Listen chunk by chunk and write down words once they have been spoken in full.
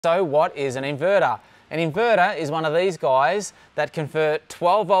So what is an inverter? An inverter is one of these guys that convert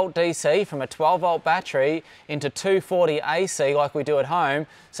 12 volt DC from a 12 volt battery into 240 AC like we do at home,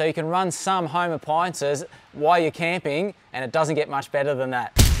 so you can run some home appliances while you're camping, and it doesn't get much better than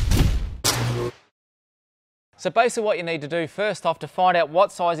that. So basically what you need to do first off to find out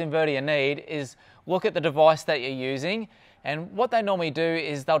what size inverter you need is look at the device that you're using, and what they normally do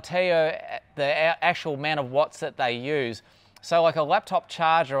is they'll tell you the actual amount of watts that they use. So like a laptop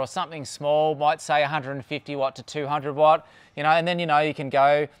charger or something small might say 150 watt to 200 watt, and then you can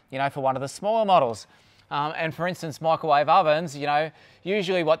go, for one of the smaller models. And for instance, microwave ovens,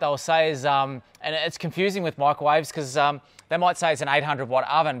 usually what they'll say is, and it's confusing with microwaves because they might say it's an 800 watt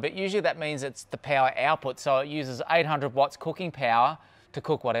oven, but usually that means it's the power output. So it uses 800 watts cooking power to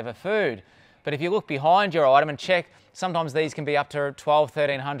cook whatever food. But if you look behind your item and check, sometimes these can be up to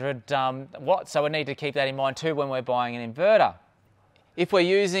 1300 watts. So we need to keep that in mind too when we're buying an inverter. If we're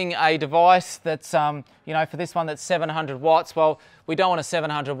using a device that's, for this one that's 700 watts, well, we don't want a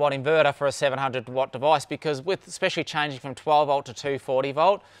 700 watt inverter for a 700 watt device because especially changing from 12 volt to 240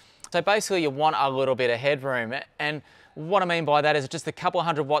 volt, so basically you want a little bit of headroom. And what I mean by that is just a couple of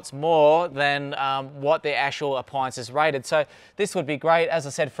hundred watts more than what the actual appliance is rated. So this would be great, as I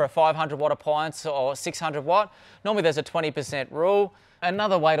said, for a 500 watt appliance or 600 watt. Normally there's a 20% rule.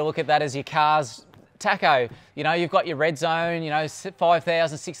 Another way to look at that is your car's tacho. You've got your red zone,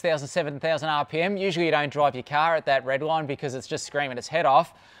 5,000, 6,000, 7,000 RPM. Usually you don't drive your car at that red line because it's just screaming its head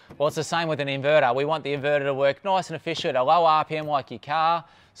off. Well, it's the same with an inverter. We want the inverter to work nice and efficient, a low RPM like your car.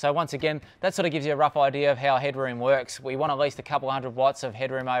 So once again, that sort of gives you a rough idea of how headroom works. We want at least a couple of hundred watts of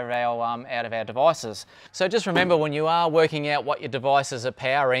headroom over out of our devices. So just remember when you are working out what your devices are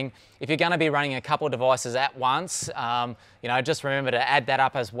powering, if you're going to be running a couple of devices at once, just remember to add that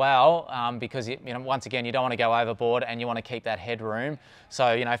up as well because once again you don't want to go overboard and you want to keep that headroom.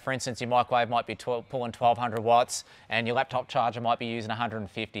 So for instance, your microwave might be pulling 1200 watts and your laptop charger might be using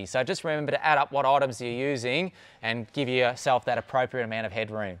 150. So just remember to add up what items you're using and give yourself that appropriate amount of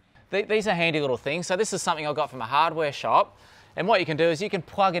headroom. These are handy little things. So this is something I got from a hardware shop, and what you can do is you can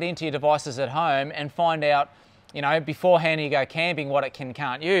plug it into your devices at home and find out, beforehand you go camping what it can and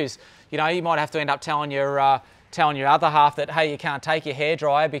can't use. You might have to end up telling your other half that, hey, you can't take your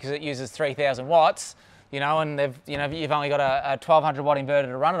hairdryer because it uses 3,000 watts, and you've only got a 1200 watt inverter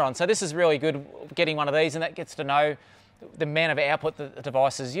to run it on. So this is really good getting one of these, and that gets to know the amount of output that the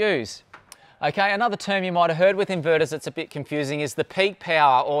devices use. Okay, another term you might have heard with inverters that's a bit confusing is the peak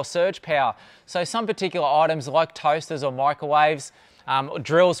power or surge power. So some particular items like toasters or microwaves,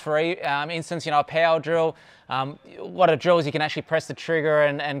 drills for instance, a power drill, a lot of drills you can actually press the trigger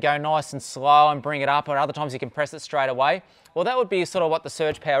and go nice and slow and bring it up, or other times you can press it straight away. Well, that would be sort of what the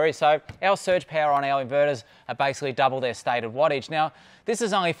surge power is. So our surge power on our inverters are basically double their stated wattage. Now, this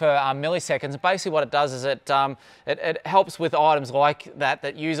is only for milliseconds. Basically what it does is it helps with items like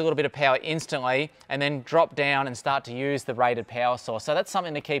that use a little bit of power instantly and then drop down and start to use the rated power source. So that's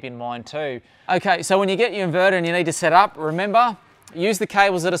something to keep in mind too. Okay, so when you get your inverter and you need to set up, remember, use the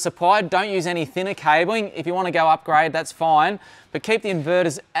cables that are supplied. Don't use any thinner cabling. If you want to go upgrade, that's fine. But keep the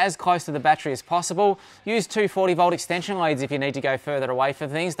inverters as close to the battery as possible. Use 240 volt extension leads if you need to go further away from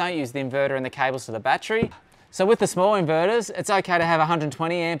things. Don't use the inverter and the cables to the battery. So with the small inverters, it's okay to have a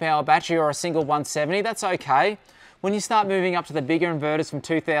 120 amp hour battery or a single 170. That's okay. When you start moving up to the bigger inverters from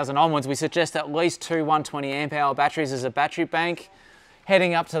 2000 onwards, we suggest at least two 120 amp hour batteries as a battery bank.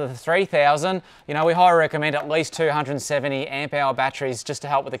 Heading up to the 3000, we highly recommend at least 270 amp hour batteries just to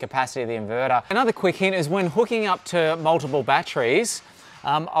help with the capacity of the inverter. Another quick hint is when hooking up to multiple batteries,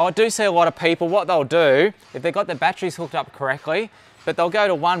 I do see a lot of people, what they'll do, if they've got their batteries hooked up correctly, but they'll go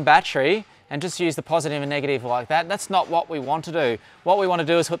to one battery and just use the positive and negative like that. That's not what we want to do. What we want to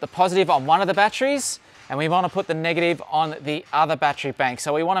do is put the positive on one of the batteries and we want to put the negative on the other battery bank.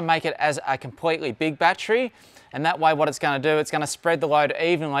 So we want to make it as a completely big battery, and that way what it's going to do, it's going to spread the load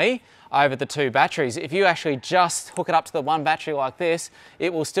evenly over the two batteries. If you actually just hook it up to the one battery like this,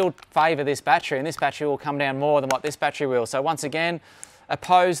 it will still favour this battery, and this battery will come down more than what this battery will. So once again,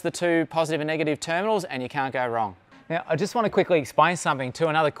 oppose the two positive and negative terminals and you can't go wrong. Now, I just want to quickly explain something too.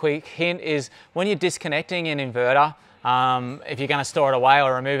 Another quick hint is when you're disconnecting an inverter, if you're going to store it away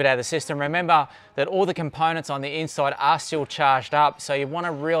or remove it out of the system, remember that all the components on the inside are still charged up. So you want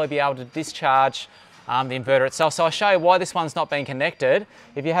to really be able to discharge the inverter itself. So I'll show you why this one's not been connected.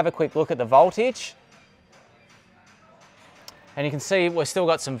 If you have a quick look at the voltage, and you can see we've still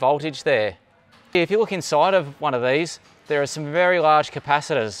got some voltage there. If you look inside of one of these, there are some very large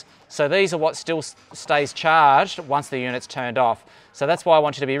capacitors. So these are what still stays charged once the unit's turned off. So that's why I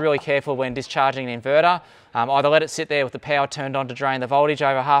want you to be really careful when discharging an inverter. Either let it sit there with the power turned on to drain the voltage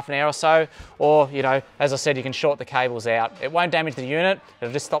over half an hour or so, or, you know, as I said, you can short the cables out. It won't damage the unit,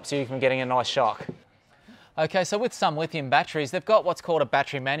 it just stops you from getting a nice shock. Okay, so with some lithium batteries, they've got what's called a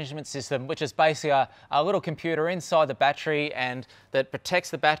battery management system, which is basically a little computer inside the battery and that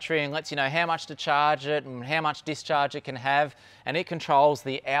protects the battery and lets you know how much to charge it and how much discharge it can have, and it controls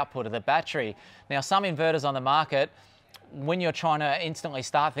the output of the battery. Now, some inverters on the market, when you're trying to instantly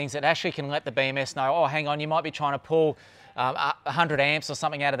start things, it actually can let the BMS know, oh, hang on, you might be trying to pull 100 amps or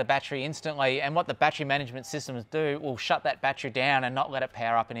something out of the battery instantly, and what the battery management systems do will shut that battery down and not let it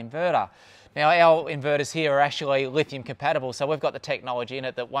power up an inverter. Now, our inverters here are actually lithium compatible, so we've got the technology in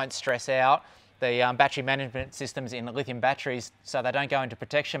it that won't stress out the battery management systems in the lithium batteries so they don't go into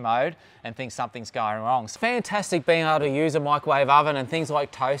protection mode and think something's going wrong. It's fantastic being able to use a microwave oven and things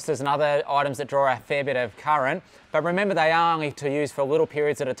like toasters and other items that draw a fair bit of current, but remember they are only to use for little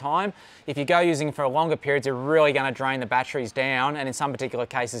periods at a time. If you go using for longer periods, you're really going to drain the batteries down, and in some particular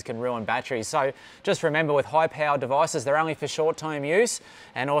cases can ruin batteries. So just remember, with high power devices, they're only for short-term use,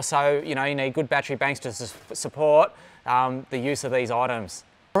 and also, you know, you need good battery banks to support the use of these items.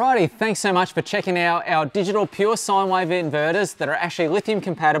 Alrighty, thanks so much for checking out our digital pure sine wave inverters that are actually lithium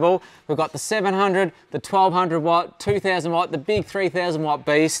compatible. We've got the 700, the 1200 watt, 2000 watt, the big 3000 watt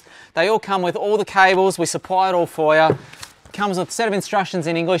beast. They all come with all the cables. We supply it all for you. Comes with a set of instructions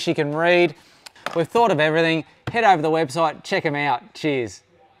in English you can read. We've thought of everything. Head over to the website, check them out. Cheers.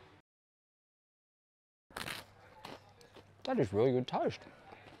 That is really good toast.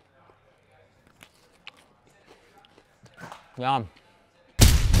 Yum.